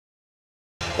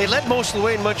They led most of the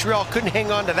way in Montreal, couldn't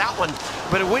hang on to that one.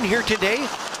 But a win here today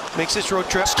makes this road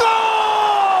trip. Score!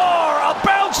 A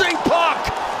bouncing puck!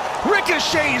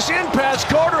 Ricochets in past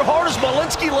Carter. Hard as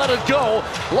Malinsky let it go.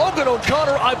 Logan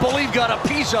O'Connor, I believe, got a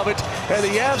piece of it. And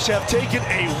the Avs have taken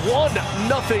a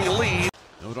 1-0 lead.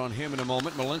 Note on him in a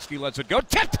moment. Malinsky lets it go.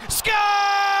 Tipped! Score!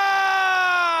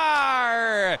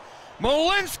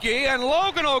 Malinsky and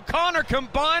Logan O'Connor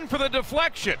combined for the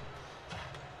deflection.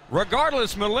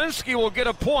 Regardless, Malinsky will get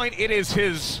a point. It is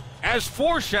his, as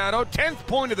foreshadowed, 10th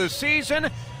point of the season.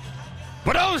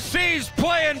 But OC's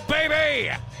playing,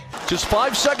 baby! Just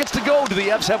 5 seconds to go. Do the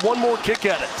Avs have one more kick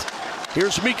at it?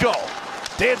 Here's Mikko.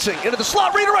 Dancing into the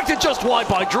slot. Redirected just wide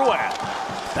by Drouin.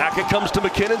 Back it comes to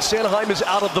MacKinnon. Sanheim is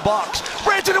out of the box.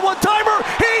 Rantanen one-timer.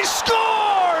 He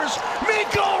scores!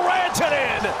 Mikko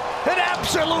Rantanen! An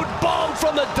absolute bomb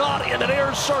from the dot in an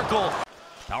air circle.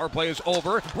 Power play is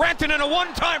over. Rantanen a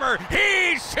one-timer.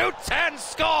 He shoots and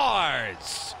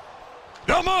scores!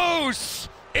 The Moose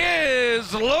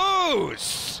is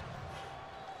loose!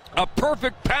 A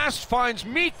perfect pass finds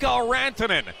Mikko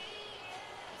Rantanen,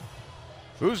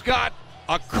 who's got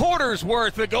a quarter's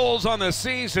worth of goals on the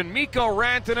season. Mikko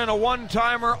Rantanen, a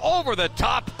one-timer over the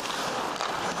top.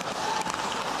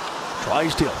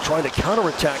 Drysdale trying to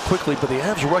counterattack quickly, but the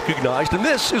Avs recognized, and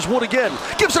this is Wood again.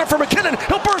 Gives it up for MacKinnon.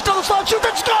 He'll burst down the slot, shoots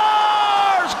and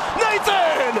scores!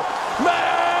 Nathan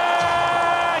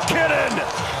MacKinnon!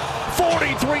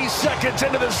 43 seconds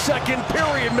into the second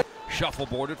period.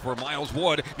 Shuffleboarded for Miles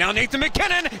Wood. Now Nathan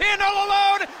MacKinnon in all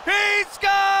alone. He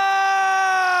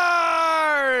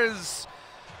scores!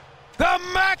 The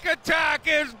Mac attack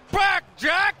is back,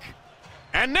 Jack!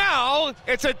 And now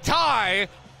it's a tie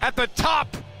at the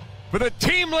top for the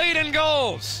team lead in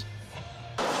goals.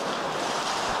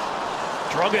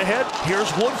 Drug ahead.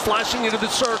 Here's Wood flashing into the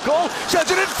circle. Sends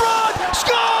it in front.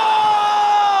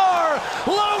 Score!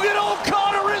 Logan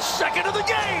O'Connor is second of the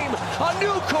game. A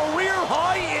new career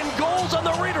high in goals on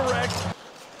the redirect.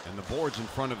 And the boards in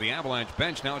front of the Avalanche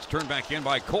bench. Now it's turned back in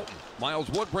by Colton. Miles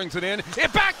Wood brings it in.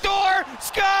 It backdoor.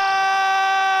 Score!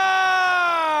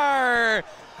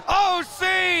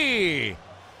 OC!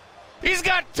 He's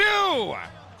got two.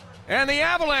 And the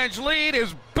Avalanche lead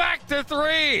is back to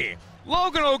 3.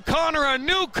 Logan O'Connor, a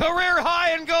new career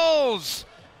high in goals.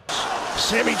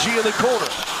 Sammy G in the corner.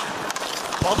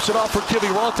 Bumps it off for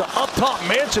Kiviranta. Up top,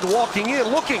 Manson walking in,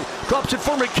 looking. Drops it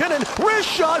for MacKinnon. Wrist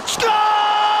shot.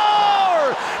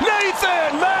 Score!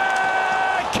 Nathan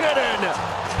MacKinnon!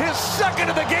 His second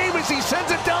of the game as he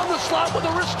sends it down the slot with a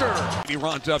wrister.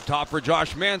 Kiviranta up top for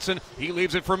Josh Manson. He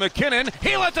leaves it for MacKinnon.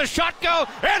 He lets a shot go,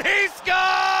 and he scores!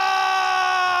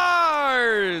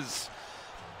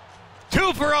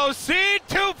 2 for OC,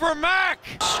 2 for Mac.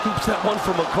 Scoops that one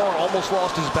from McCarr, almost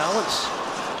lost his balance.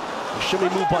 A shimmy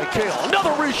move by Kale.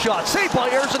 Another wrist shot, saved by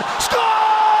Ayerson.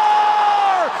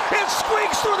 Score! It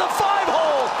squeaks through the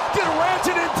 5-hole. Did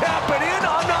Rantanen tap it in?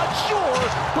 I'm not sure.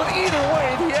 But either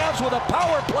way, the Avs with a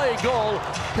power play goal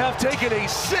have taken a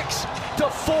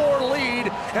 6-4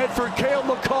 lead. And for Kale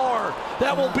McCarr,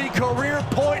 that will be career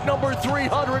point number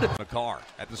 300. McCarr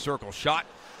at the circle, shot.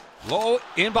 Low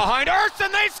in behind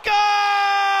Erson, they score!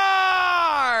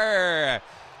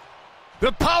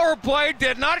 The power play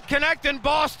did not connect in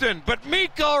Boston, but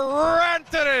Mikko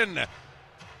Rantanen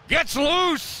gets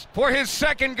loose for his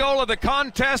second goal of the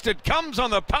contest. It comes on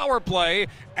the power play,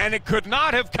 and it could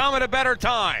not have come at a better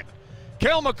time.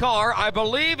 Cale Makar, I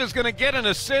believe, is going to get an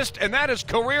assist, and that is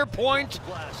career point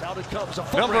Out it comes,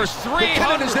 number 300.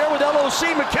 MacKinnon is there with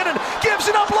LOC. MacKinnon gives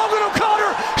it up. Logan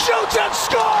O'Connor shoots and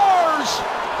scores!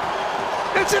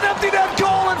 It's an empty net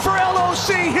goal, and for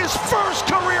LOC, his first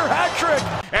career hat trick.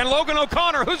 And Logan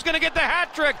O'Connor, who's going to get the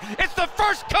hat trick? It's the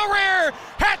first career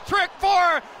hat trick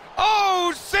for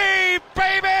OC,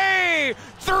 baby!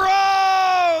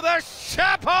 Throw the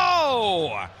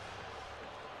chapeau!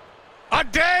 A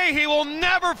day he will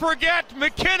never forget.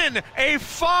 MacKinnon, a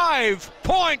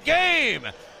 5-point game.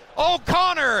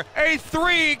 O'Connor, a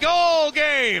 3-goal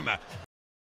game.